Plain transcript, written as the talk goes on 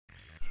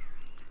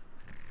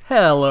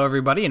Hello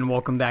everybody and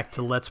welcome back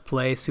to Let's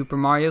Play Super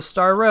Mario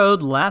Star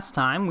Road. Last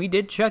time we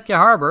did Chuckya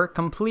Harbor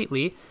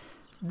completely.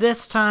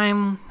 This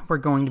time we're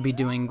going to be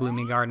doing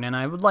Gloomy Garden, and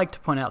I would like to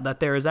point out that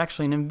there is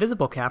actually an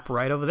invisible cap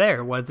right over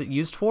there. What is it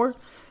used for?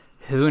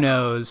 Who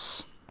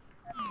knows?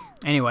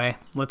 Anyway,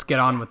 let's get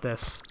on with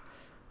this.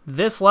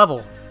 This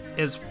level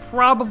is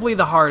probably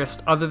the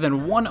hardest other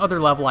than one other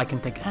level I can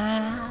think.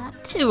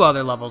 Two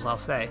other levels I'll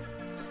say.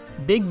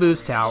 Big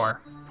Boo's Tower.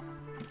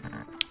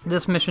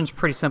 This mission's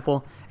pretty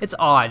simple. It's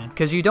odd,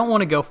 because you don't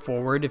want to go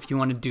forward if you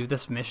want to do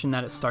this mission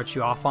that it starts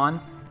you off on.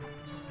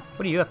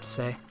 What do you have to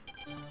say?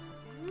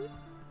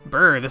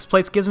 Brr, this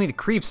place gives me the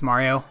creeps,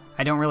 Mario.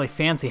 I don't really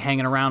fancy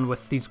hanging around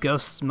with these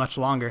ghosts much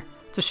longer.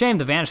 It's a shame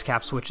the vanish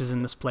cap switch is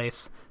in this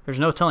place. There's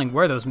no telling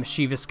where those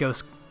mischievous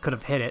ghosts could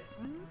have hit it.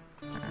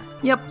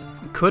 Yep,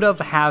 could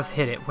have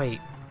hit it.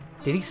 Wait,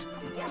 did he...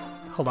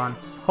 Hold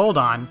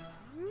on.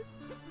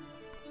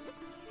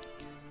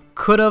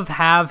 Could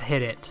have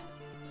hit it.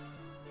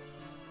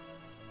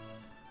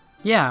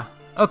 Yeah,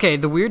 okay,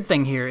 the weird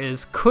thing here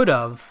is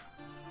could've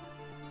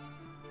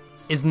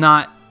is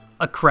not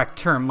a correct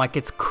term. Like,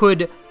 it's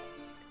could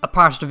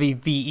apostrophe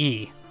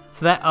VE.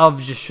 So that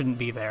of just shouldn't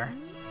be there.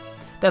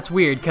 That's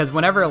weird, because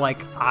whenever,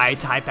 like, I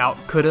type out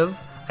could've,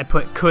 I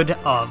put could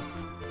of,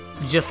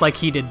 just like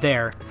he did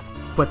there.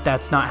 But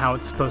that's not how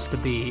it's supposed to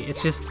be.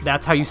 It's just,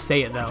 that's how you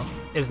say it, though,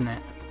 isn't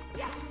it?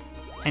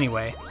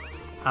 Anyway,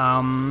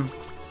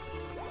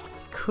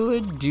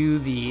 could do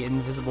the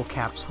invisible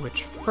cap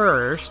switch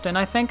first, and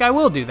I think I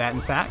will do that,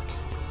 in fact.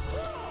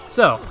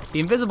 So,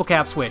 the invisible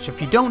cap switch, if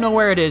you don't know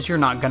where it is, you're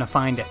not gonna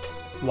find it.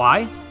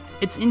 Why?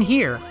 It's in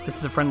here. This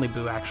is a friendly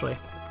Boo, actually.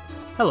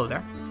 Hello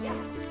there.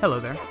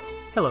 Hello there.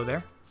 Hello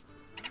there.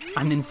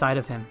 I'm inside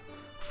of him.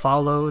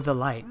 Follow the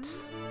light.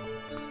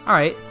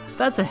 Alright,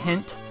 that's a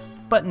hint,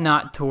 but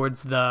not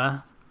towards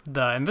the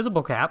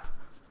invisible cap.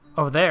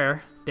 Over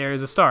there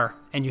is a star,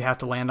 and you have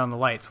to land on the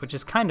lights, which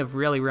is kind of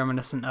really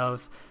reminiscent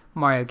of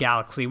Mario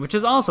Galaxy, which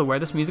is also where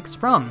this music is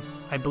from.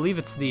 I believe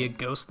it's the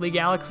Ghostly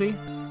Galaxy,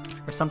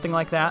 or something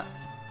like that.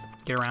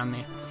 Get around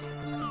me.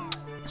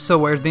 So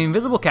where's the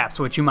invisible cap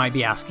switch, you might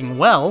be asking?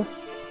 Well,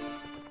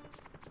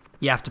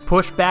 you have to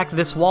push back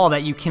this wall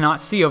that you cannot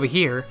see over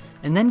here,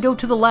 and then go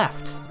to the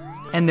left,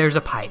 and there's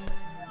a pipe.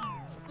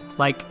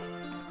 Like,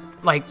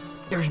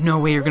 there's no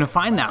way you're gonna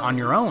find that on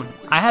your own.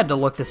 I had to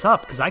look this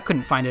up, because I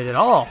couldn't find it at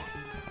all.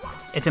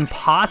 It's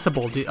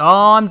impossible, dude.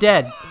 Oh, I'm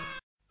dead.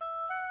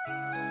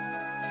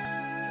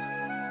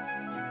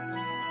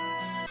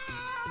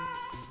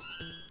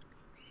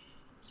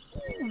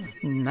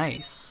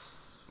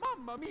 Nice.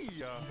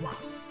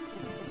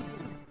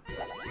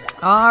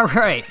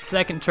 Alright,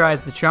 second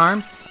try's the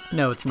charm.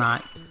 No, it's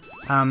not.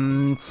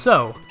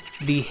 So,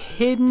 the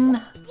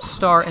hidden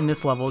star in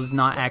this level is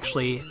not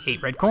actually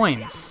 8 red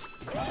coins.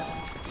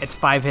 It's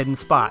 5 hidden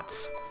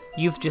spots.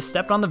 You've just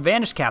stepped on the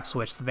vanish cap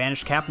switch. The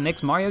vanish cap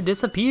makes Mario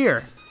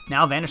disappear.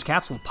 Now vanish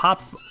caps will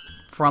pop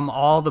from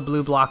all the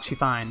blue blocks you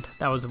find.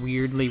 That was a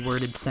weirdly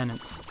worded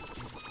sentence.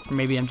 Or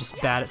maybe I'm just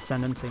bad at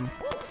sentencing.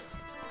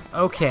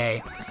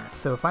 Okay,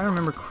 so if I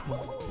remember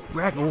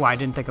correct... Oh, I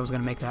didn't think I was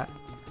going to make that.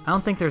 I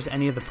don't think there's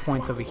any of the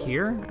points over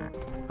here.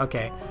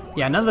 Okay,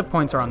 yeah, none of the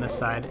points are on this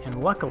side,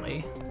 and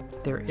luckily,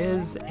 there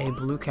is a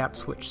blue cap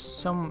switch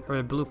or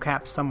a blue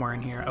cap somewhere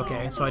in here.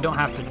 Okay, so I don't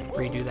have to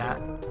redo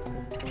that.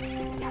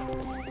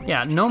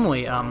 Yeah,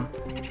 normally,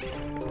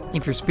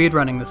 if you're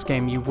speedrunning this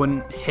game, you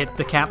wouldn't hit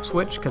the cap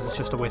switch, because it's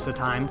just a waste of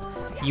time.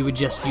 You would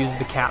just use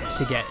the cap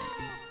to get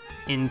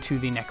into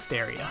the next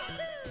area,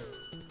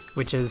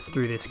 which is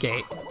through this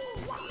gate.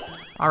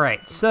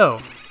 Alright,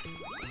 so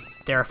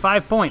there are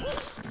 5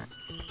 points.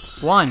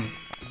 1,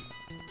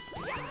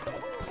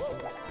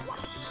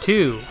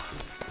 2,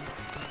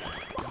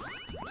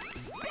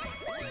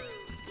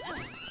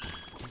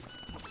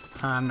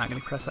 I'm not gonna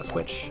press that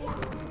switch.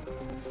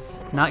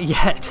 Not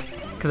yet,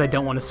 because I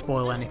don't want to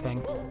spoil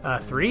anything.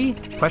 3?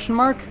 Question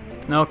mark?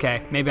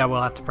 Okay, maybe I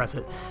will have to press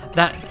it.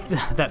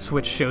 That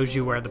switch shows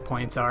you where the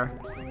points are.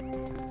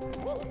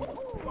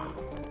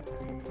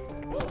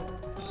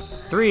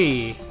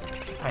 3.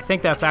 I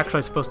think that's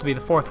actually supposed to be the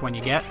 4th one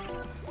you get.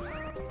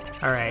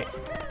 Alright.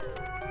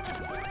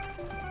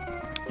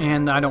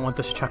 And I don't want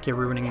this Chuckya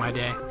ruining my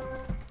day.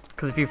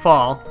 Because if you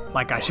fall,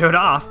 like I showed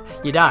off,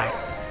 you die.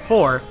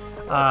 4.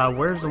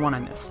 Where's the one I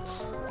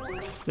missed?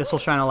 This will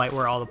shine a light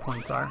where all the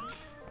points are.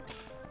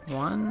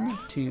 1,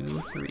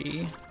 2,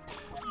 3,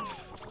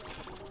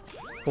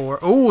 4.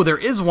 Oh, there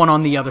is one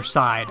on the other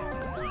side.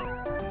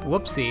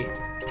 Whoopsie.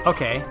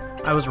 Okay,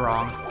 I was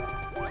wrong.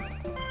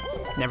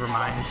 Never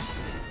mind.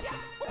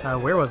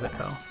 Where was it,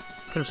 though?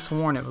 Could have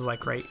sworn it was,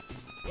 like, right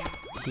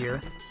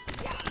here.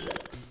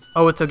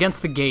 Oh, it's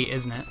against the gate,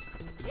 isn't it?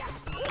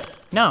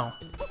 No.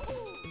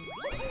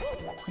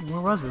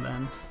 Where was it,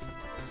 then?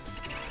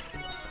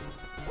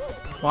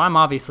 Well, I'm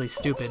obviously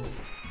stupid.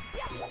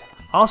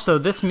 Also,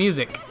 this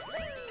music.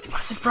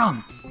 What is it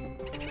from?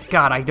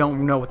 God, I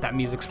don't know what that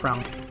music's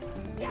from.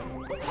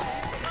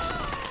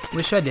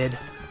 Wish I did.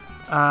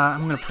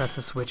 I'm gonna press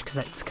the switch, because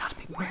it's gotta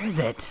be... Where is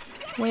it?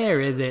 Where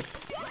is it?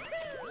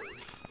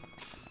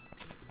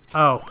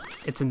 Oh,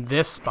 it's in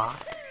this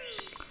spot.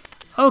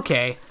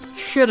 Okay,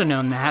 should have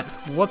known that.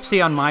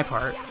 Whoopsie on my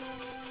part.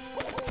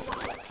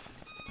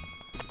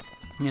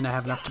 And I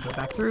have enough to go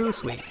back through.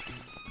 Sweet.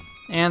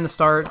 And the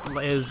start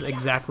is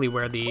exactly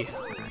where the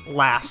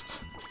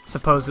last,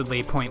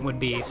 supposedly, point would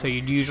be, so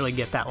you'd usually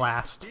get that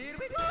last.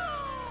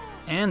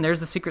 And there's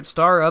the secret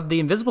star of the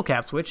invisible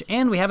cap switch,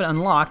 and we have it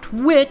unlocked,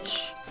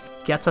 which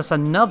gets us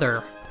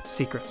another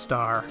secret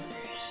star,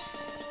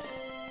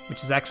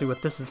 which is actually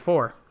what this is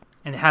for.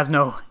 And it has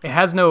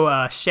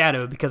no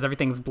shadow because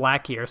everything's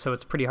black here, so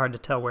it's pretty hard to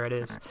tell where it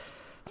is. So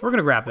we're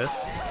gonna grab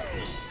this.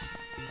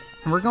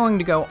 And we're going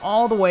to go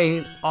all the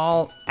way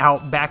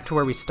out back to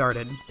where we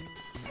started,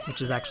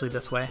 which is actually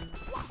this way.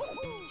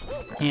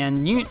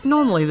 And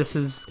normally this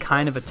is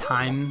kind of a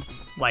time,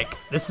 like,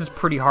 this is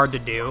pretty hard to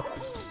do.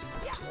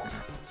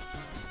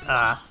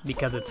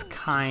 Because it's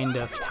kind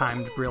of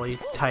timed really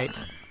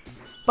tight.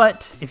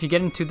 But if you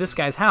get into this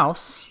guy's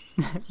house,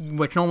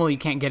 which normally you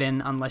can't get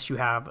in unless you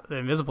have the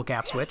invisible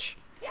cap switch.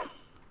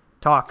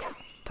 Talk,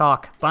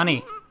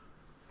 bunny.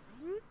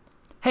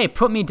 Hey,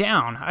 put me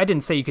down. I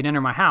didn't say you could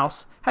enter my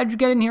house. How'd you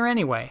get in here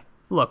anyway?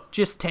 Look,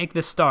 just take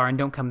this star and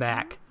don't come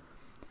back.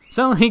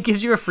 So he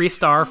gives you a free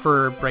star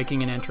for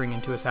breaking and entering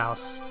into his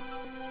house.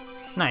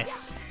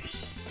 Nice.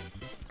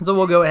 So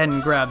we'll go ahead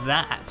and grab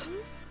that.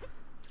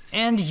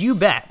 And you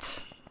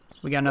bet,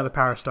 we got another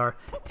power star.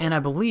 And I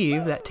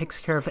believe that takes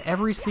care of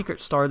every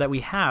secret star that we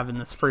have in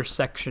this first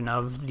section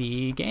of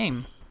the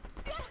game.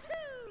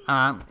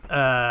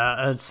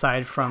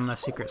 Aside from the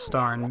secret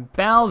star in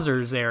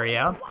Bowser's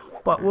area,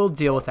 but we'll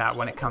deal with that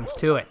when it comes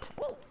to it.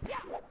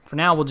 For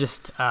now, we'll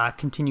just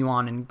continue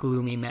on in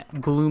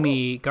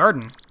Gloomy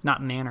Garden,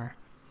 not Manor.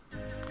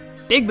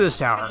 Big Boo's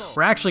Tower.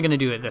 We're actually going to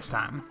do it this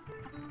time.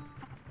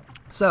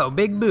 So,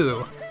 Big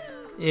Boo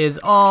is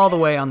all the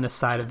way on this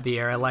side of the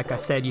area. Like I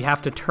said, you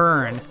have to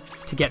turn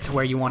to get to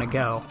where you want to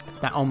go.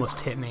 That almost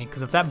hit me,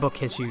 because if that book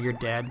hits you, you're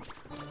dead.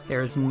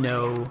 There is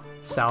no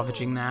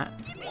salvaging that.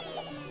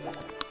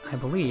 I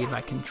believe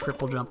I can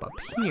triple jump up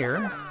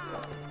here,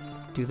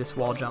 do this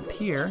wall jump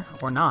here,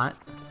 or not.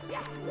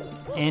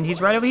 And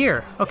he's right over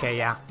here. Okay,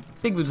 yeah.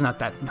 Big Boo's not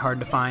that hard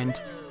to find.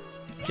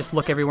 Just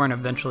look everywhere and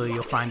eventually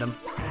you'll find him.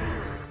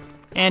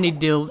 And you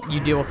deal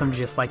with him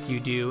just like you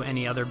do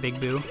any other Big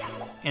Boo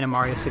in a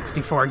Mario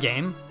 64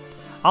 game.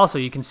 Also,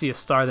 you can see a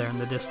star there in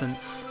the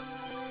distance.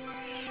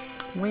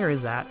 Where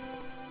is that?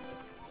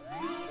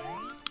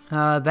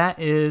 That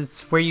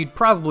is where you'd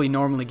probably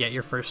normally get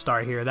your first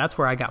star here. That's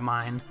where I got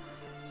mine.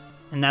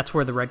 And that's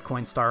where the red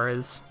coin star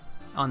is,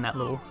 on that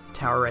little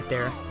tower right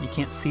there. You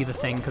can't see the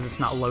thing because it's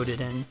not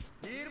loaded in.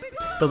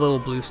 The little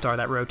blue star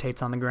that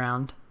rotates on the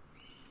ground.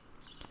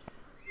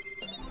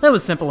 That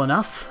was simple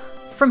enough.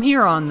 From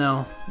here on,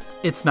 though,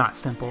 it's not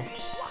simple.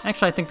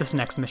 Actually, I think this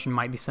next mission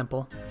might be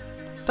simple.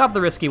 Top of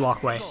the risky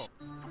walkway.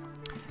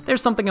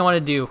 There's something I want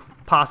to do,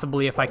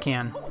 possibly if I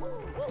can.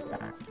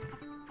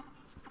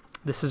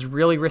 This is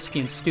really risky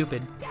and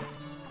stupid,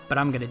 but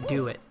I'm gonna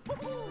do it.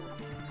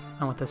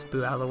 I want this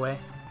Boo out of the way.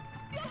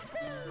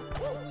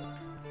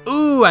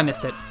 Ooh, I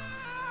missed it.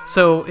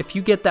 So if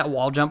you get that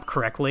wall jump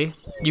correctly,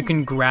 you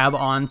can grab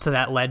onto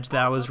that ledge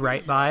that I was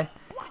right by,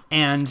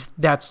 and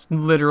that's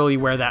literally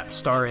where that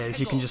star is.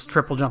 You can just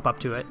triple jump up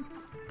to it.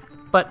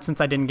 But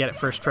since I didn't get it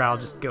first try, I'll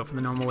just go for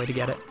the normal way to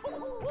get it.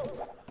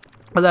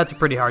 But that's a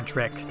pretty hard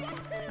trick.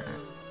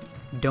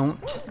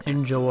 Don't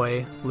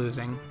enjoy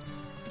losing.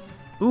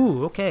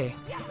 Ooh, okay.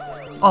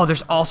 Oh,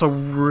 there's also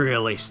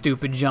really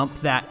stupid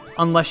jump that,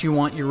 unless you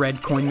want your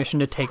red coin mission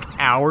to take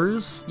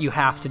hours, you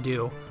have to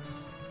do.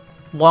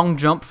 Long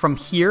jump from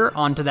here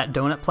onto that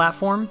donut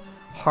platform,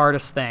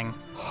 hardest thing.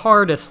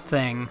 Hardest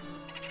thing.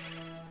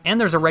 And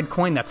there's a red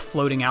coin that's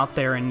floating out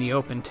there in the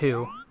open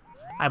too,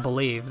 I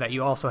believe, that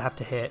you also have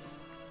to hit.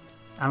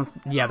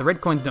 Yeah, the red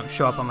coins don't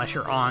show up unless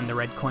you're on the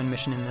red coin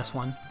mission in this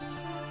one.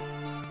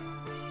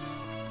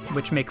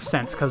 Which makes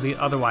sense, because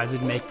otherwise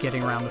it'd make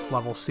getting around this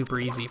level super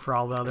easy for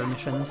all the other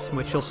missions,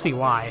 which you'll see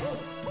why.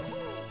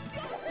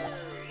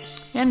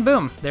 And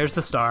boom, there's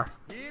the star.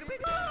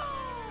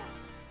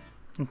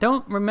 I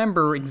don't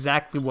remember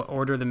exactly what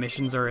order the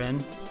missions are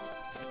in.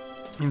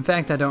 In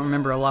fact, I don't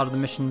remember a lot of the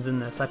missions in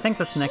this. I think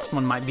this next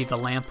one might be the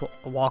lamp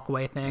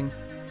walkway thing.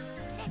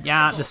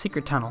 Yeah, the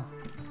secret tunnel.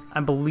 I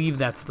believe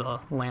that's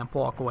the lamp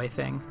walkway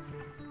thing.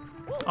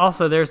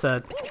 Also, there's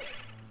a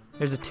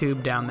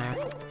tube down there.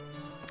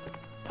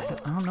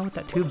 I don't know what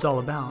that tube's all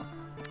about.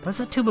 What's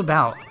that tube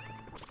about?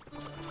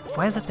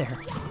 Why is that there?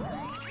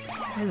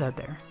 Why is that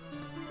there?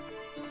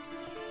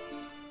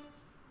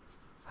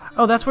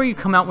 Oh, that's where you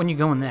come out when you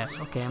go in this.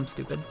 Okay, I'm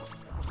stupid.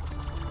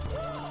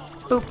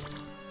 Boop.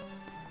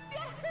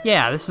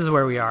 Yeah, this is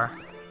where we are.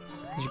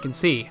 As you can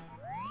see.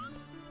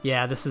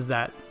 Yeah, this is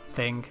that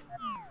thing.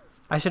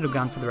 I should have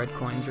gone for the red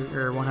coins,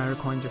 or 100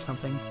 coins or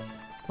something.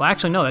 Well,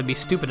 actually, no, that'd be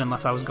stupid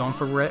unless I was going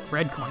for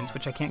red coins,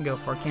 which I can't go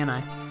for, can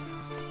I?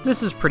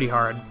 This is pretty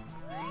hard.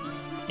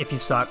 If you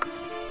suck.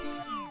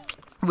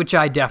 Which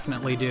I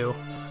definitely do.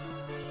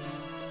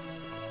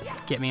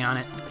 Get me on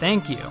it.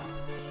 Thank you.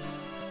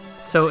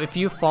 So if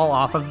you fall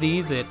off of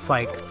these, it's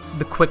like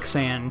the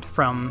quicksand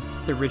from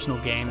the original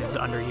game is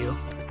under you,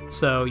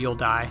 so you'll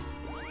die.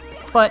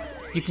 But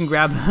you can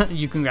grab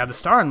the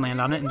star and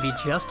land on it and be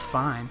just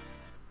fine.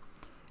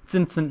 It's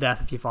instant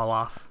death if you fall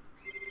off.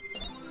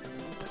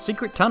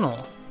 Secret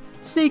tunnel.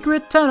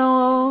 Secret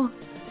tunnel.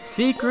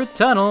 Secret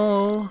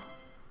tunnel.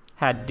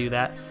 Had to do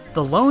that.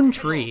 The lone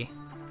tree.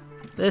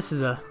 This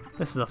is a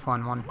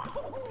fun one.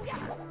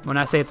 When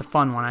I say it's a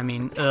fun one, I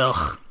mean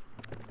ugh.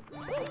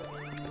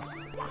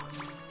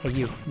 Hey,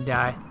 you,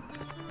 die.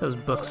 Those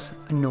books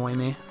annoy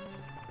me.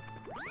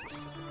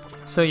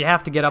 So you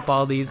have to get up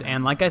all these,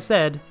 and like I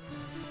said,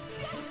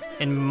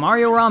 in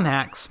Mario ROM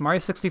hacks, Mario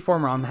 64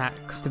 ROM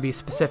hacks to be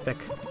specific,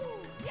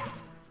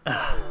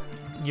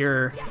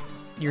 your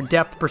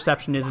depth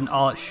perception isn't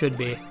all it should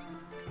be.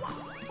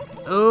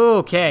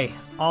 Okay,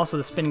 also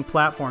the spinning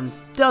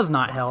platforms does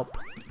not help.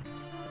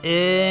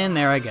 And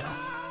there I go.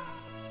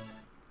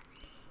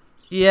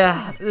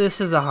 Yeah,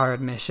 this is a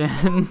hard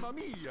mission.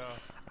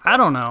 I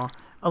don't know.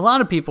 A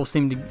lot of people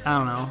seem to, I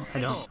don't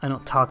know, I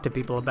don't talk to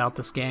people about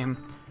this game.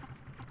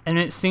 And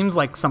it seems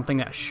like something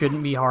that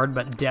shouldn't be hard,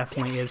 but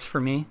definitely is for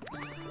me.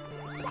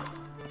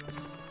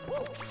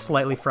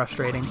 Slightly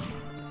frustrating.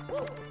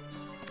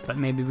 But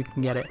maybe we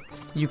can get it.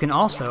 You can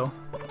also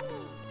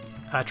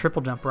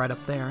triple jump right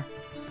up there.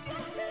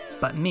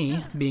 But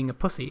me, being a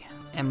pussy,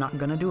 am not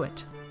gonna do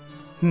it.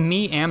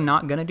 Me am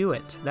not gonna do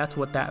it. That's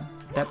what that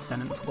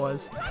sentence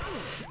was.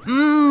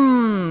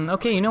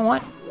 Okay, you know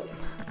what?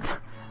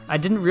 I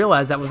didn't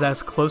realize that was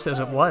as close as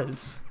it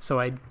was, so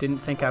I didn't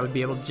think I would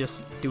be able to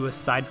just do a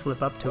side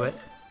flip up to it.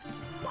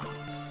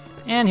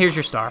 And here's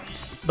your star.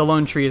 The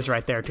lone tree is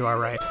right there to our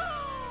right.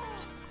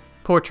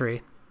 Poor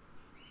tree.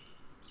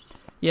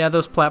 Yeah,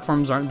 those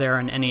platforms aren't there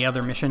in any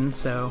other mission,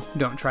 so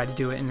don't try to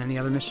do it in any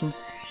other mission.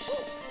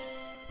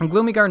 And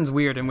Gloomy Garden's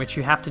weird, in which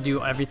you have to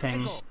do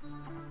everything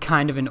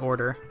kind of in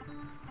order.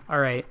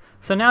 Alright,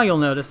 so now you'll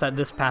notice that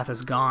this path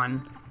is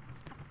gone.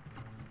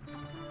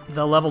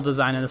 The level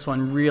design in this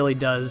one really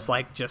does,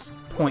 like, just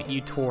point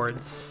you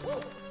towards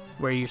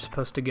where you're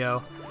supposed to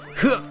go.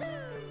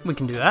 We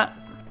can do that.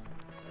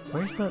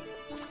 Where's the...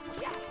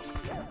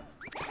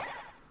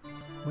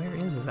 Where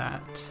is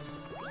that?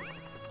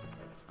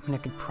 I mean, I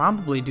could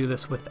probably do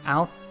this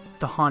without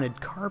the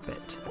haunted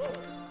carpet.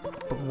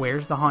 But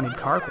where's the haunted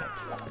carpet?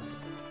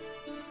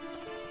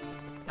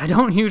 I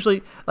don't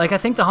usually... Like, I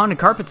think the haunted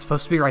carpet's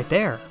supposed to be right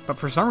there, but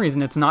for some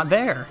reason it's not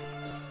there.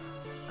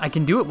 I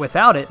can do it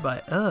without it,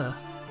 but,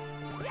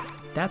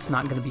 that's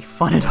not gonna be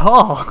fun at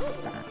all.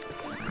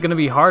 It's gonna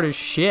be hard as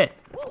shit.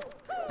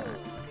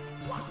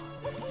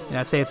 And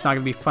I say it's not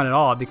gonna be fun at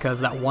all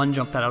because that one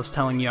jump that I was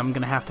telling you I'm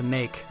gonna have to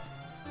make,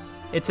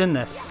 it's in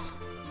this.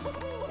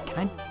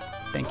 Can I?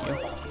 Thank you.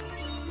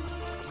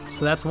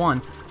 So that's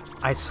one.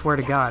 I swear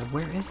to God,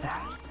 where is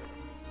that?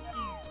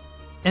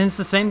 And it's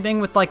the same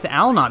thing with like the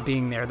owl not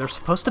being there. They're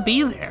supposed to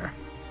be there.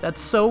 That's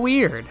so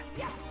weird.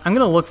 I'm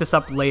gonna look this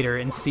up later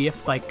and see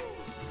if, like,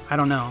 I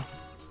don't know,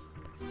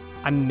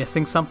 I'm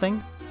missing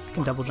something. I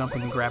can double jump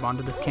and grab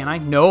onto this, can I?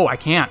 No, I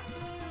can't.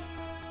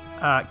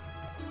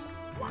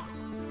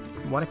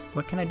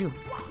 What can I do?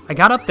 I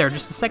got up there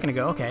just a second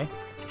ago. Okay.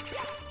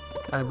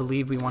 I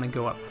believe we want to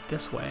go up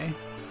this way.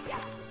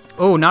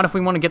 Oh, not if we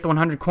want to get the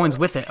 100 coins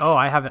with it. Oh,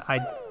 I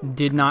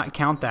did not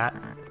count that.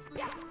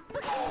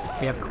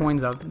 We have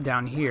coins up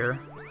down here.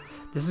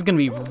 This is going to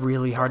be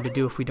really hard to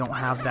do if we don't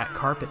have that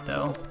carpet,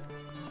 though.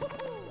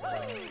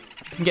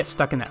 You can get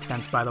stuck in that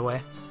fence, by the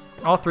way.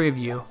 All three of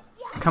you,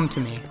 come to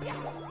me.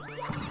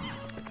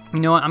 You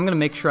know what? I'm going to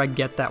make sure I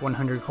get that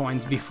 100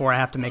 coins before I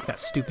have to make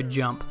that stupid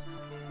jump.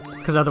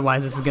 Because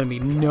otherwise this is going to be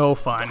no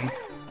fun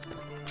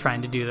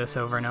trying to do this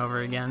over and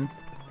over again.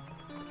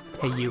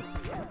 Hey, you.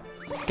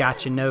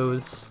 Got your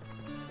nose.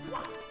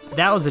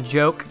 That was a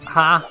joke,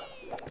 ha!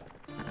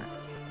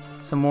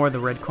 Some more of the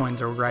red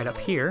coins are right up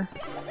here.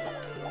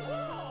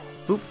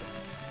 Oop.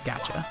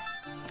 Gotcha.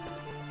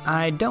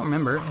 I don't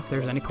remember if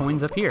there's any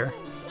coins up here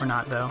or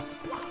not, though.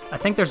 I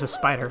think there's a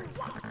spider,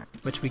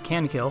 which we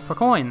can kill for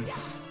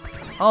coins.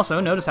 Also,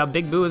 notice how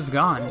Big Boo is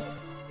gone.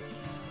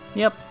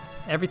 Yep,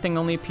 everything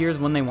only appears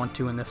when they want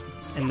to in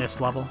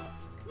this level.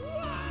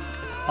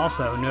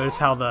 Also, notice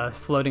how the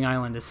floating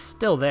island is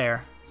still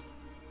there.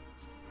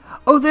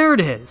 Oh, there it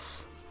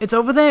is! It's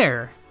over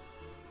there!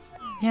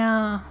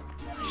 Yeah,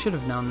 I should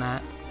have known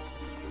that.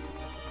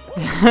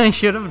 I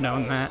should have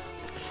known that.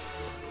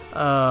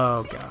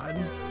 Oh, God.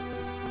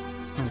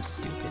 I'm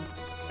stupid.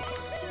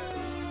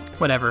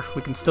 Whatever,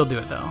 we can still do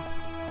it, though.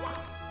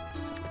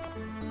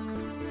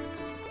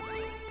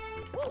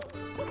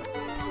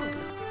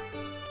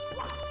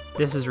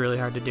 This is really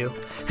hard to do.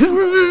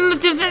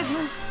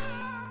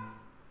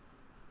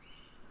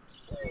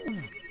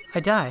 I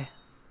die.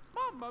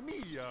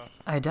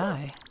 I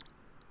die.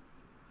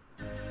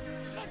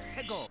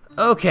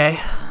 Okay.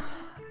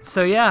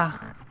 So yeah,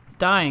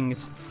 dying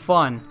is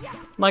fun.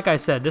 Like I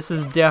said, this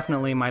is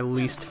definitely my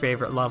least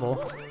favorite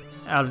level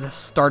out of the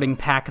starting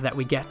pack that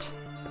we get.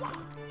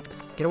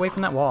 Get away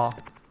from that wall.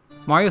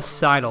 Mario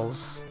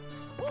sidles.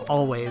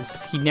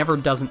 Always. He never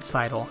doesn't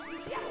sidle.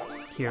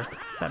 Here,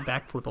 that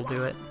backflip will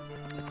do it.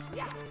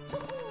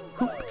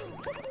 Whoop.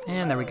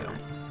 And there we go.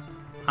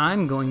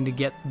 I'm going to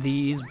get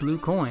these blue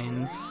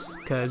coins,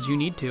 because you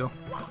need to.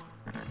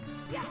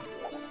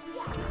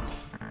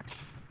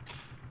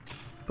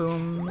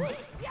 Boom.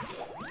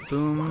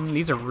 Boom.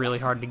 These are really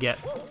hard to get.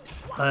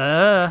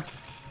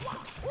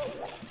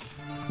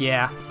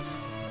 Yeah.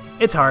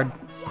 It's hard.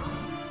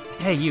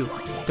 Hey, you.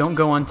 Don't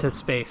go onto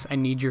space. I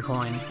need your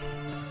coin.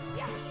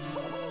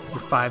 Your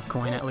 5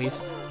 coin, at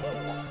least.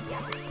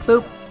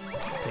 Boop.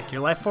 Take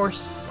your life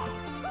force.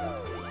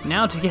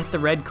 Now to get the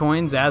red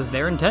coins as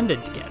they're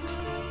intended to get.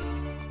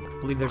 I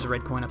believe there's a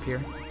red coin up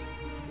here.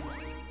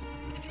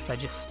 If I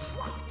just...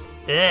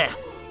 Ugh.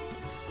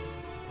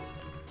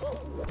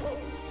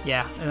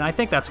 Yeah, and I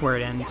think that's where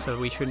it ends, so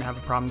we shouldn't have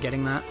a problem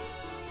getting that.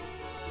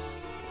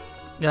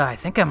 I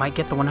think I might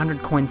get the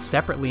 100 coins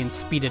separately and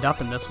speed it up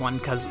in this one,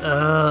 because,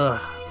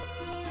 the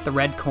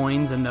red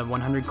coins and the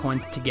 100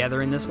 coins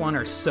together in this one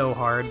are so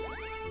hard.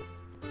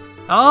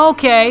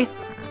 Okay,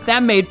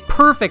 that made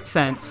perfect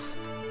sense.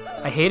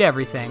 I hate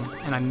everything,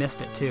 and I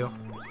missed it too.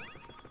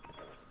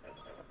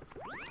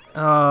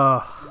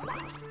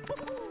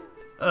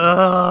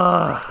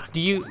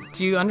 Do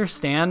you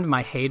understand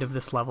my hate of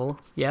this level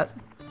yet?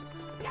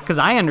 Because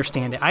I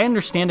understand it. I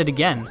understand it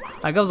again.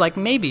 Like, I was like,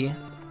 maybe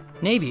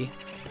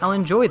I'll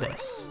enjoy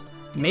this.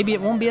 Maybe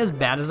it won't be as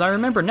bad as I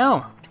remember.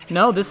 No,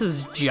 this is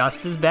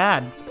just as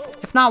bad,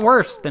 if not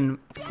worse than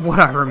what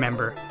I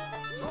remember.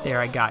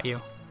 There, I got you.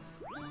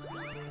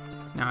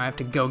 Now I have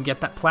to go get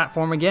that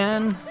platform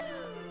again.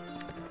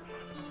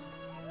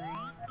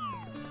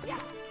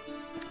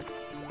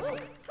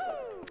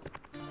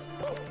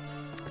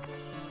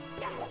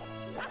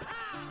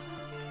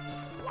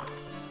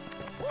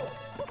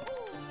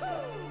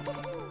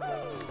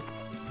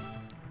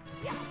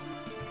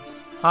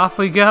 Off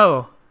we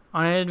go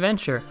on an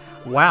adventure.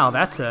 Wow,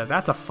 that's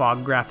a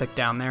fog graphic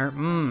down there.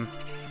 I'm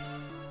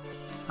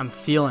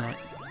feeling it.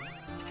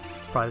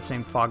 Probably the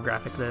same fog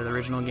graphic that the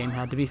original game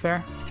had, to be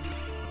fair.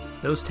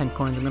 Those 10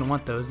 coins, I'm gonna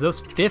want those.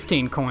 Those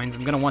 15 coins,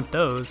 I'm gonna want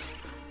those.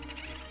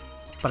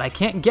 But I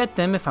can't get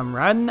them if I'm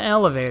riding the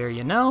elevator,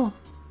 you know?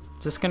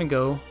 Just gonna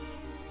go.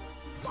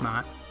 It's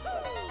not.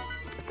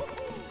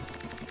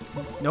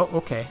 No,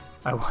 okay.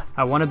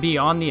 I want to be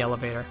on the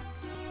elevator.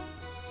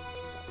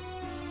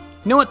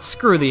 You know what?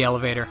 Screw the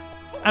elevator.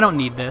 I don't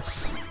need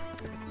this.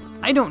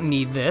 I don't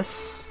need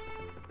this.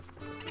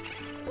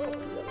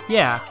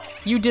 Yeah,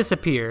 you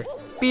disappear.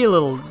 Be a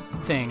little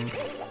thing.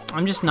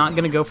 I'm just not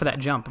gonna go for that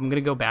jump. I'm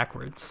gonna go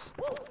backwards.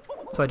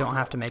 So I don't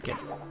have to make it.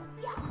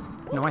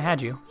 No, I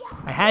had you.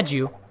 I had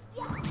you.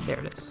 There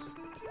it is.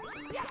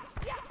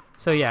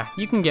 So yeah,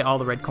 you can get all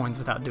the red coins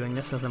without doing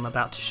this, as I'm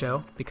about to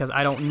show, because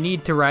I don't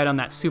need to ride on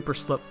that super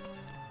slope.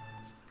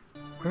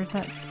 Where'd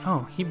that...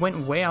 Oh, he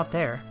went way out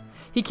there.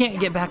 He can't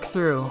get back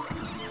through.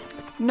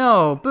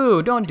 No,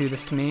 boo, don't do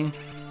this to me.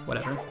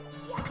 Whatever.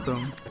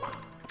 Boom.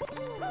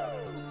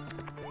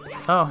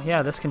 Oh,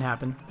 yeah, this can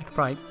happen. I could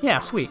probably... Yeah,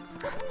 sweet.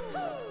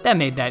 That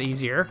made that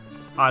easier,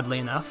 oddly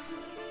enough.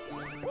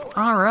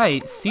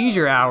 Alright,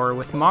 seizure hour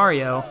with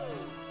Mario.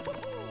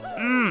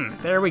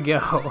 There we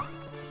go.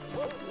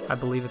 I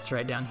believe it's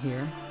right down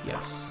here.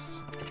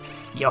 Yes.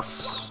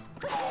 Yes!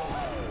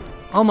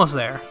 Almost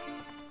there.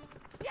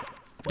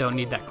 Don't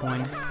need that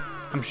coin,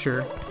 I'm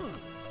sure.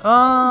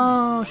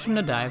 Oh, shouldn't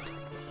have dived.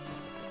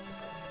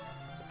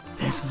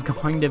 This is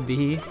going to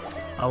be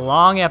a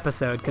long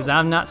episode, because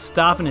I'm not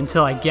stopping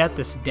until I get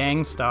this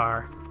dang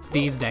star.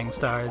 These dang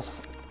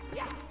stars.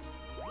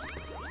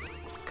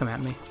 Come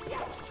at me.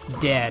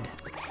 Dead.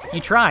 You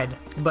tried,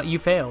 but you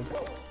failed.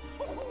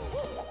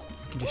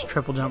 You can just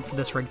triple jump for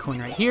this red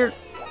coin right here.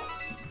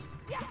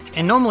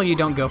 And normally you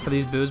don't go for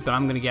these boos, but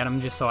I'm going to get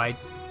them just so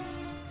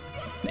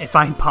if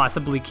I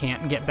possibly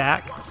can't get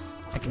back,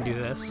 I can do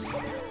this.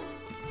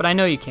 But I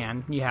know you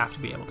can. You have to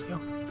be able to.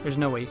 There's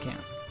no way you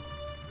can't.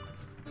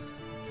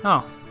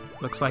 Oh,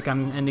 looks like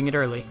I'm ending it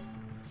early.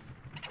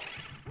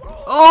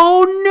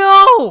 Oh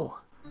no!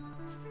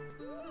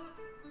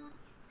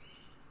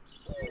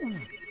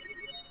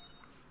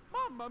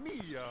 Mamma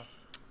mia.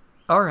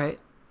 All right.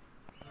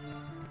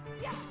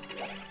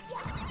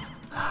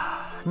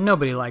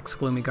 Nobody likes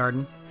Gloomy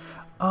Garden.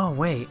 Oh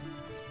wait,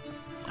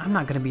 I'm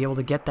not gonna be able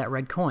to get that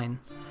red coin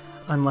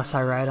unless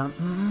I ride on.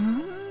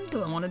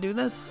 Do I want to do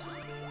this?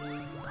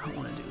 I don't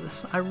want to do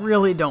this. I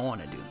really don't want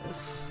to do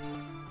this.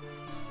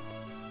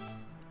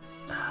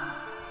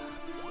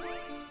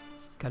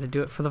 Gotta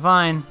do it for the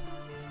vine.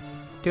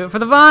 Do it for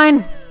the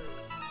vine!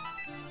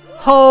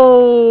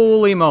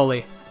 Holy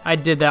moly. I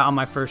did that on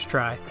my first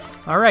try.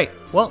 Alright,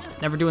 well,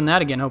 never doing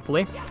that again,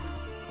 hopefully.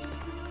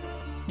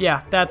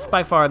 Yeah, that's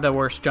by far the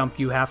worst jump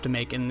you have to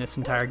make in this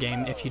entire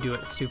game if you do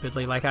it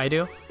stupidly like I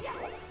do.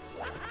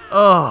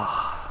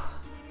 Oh.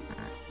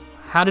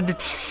 How did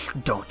it...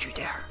 Don't you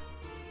dare.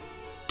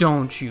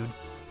 Don't you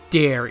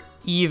dare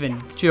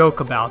even joke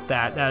about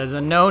that. That is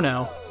a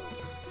no-no.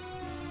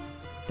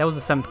 That was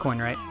the 7th coin,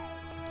 right?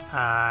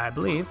 I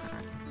believe.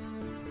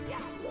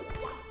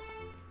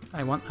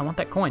 I want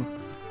that coin.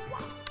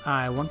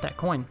 I want that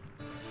coin.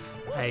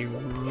 I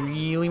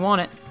really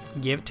want it.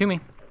 Give it to me.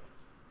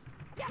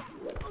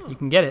 You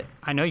can get it.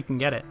 I know you can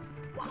get it.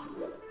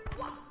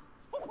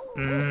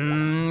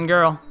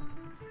 Girl.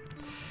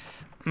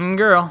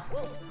 Girl.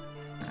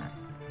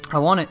 I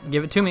want it.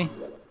 Give it to me.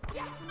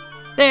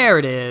 There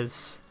it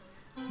is.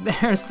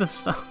 There's the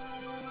stuff.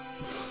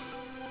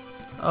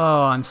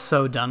 Oh, I'm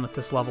so done with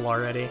this level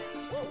already.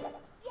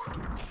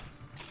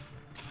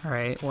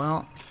 Alright,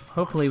 well,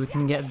 hopefully we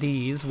can get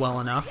these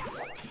well enough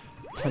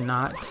to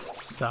not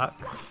suck.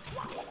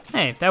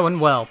 Hey, that went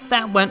well.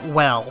 That went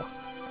well.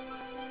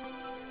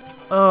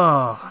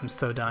 Oh, I'm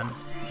so done.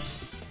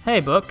 Hey,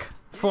 book.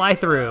 Fly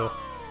through.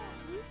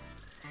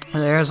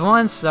 There's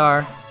one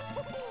star.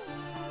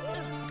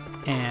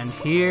 And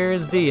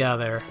here's the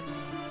other.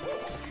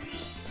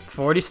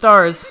 40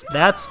 stars.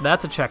 That's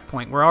a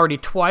checkpoint. We're already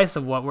twice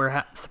of what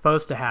we're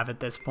supposed to have at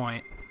this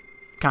point.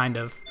 Kind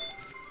of.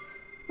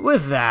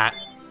 With that,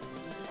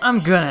 I'm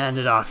gonna end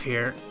it off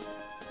here.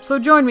 So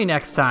join me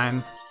next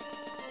time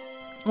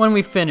when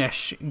we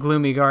finish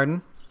Gloomy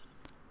Garden.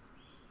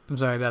 I'm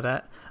sorry about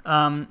that.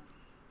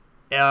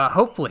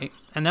 Hopefully.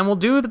 And then we'll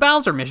do the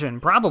Bowser mission,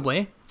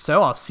 probably.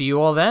 So I'll see you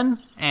all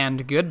then,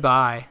 and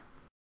goodbye.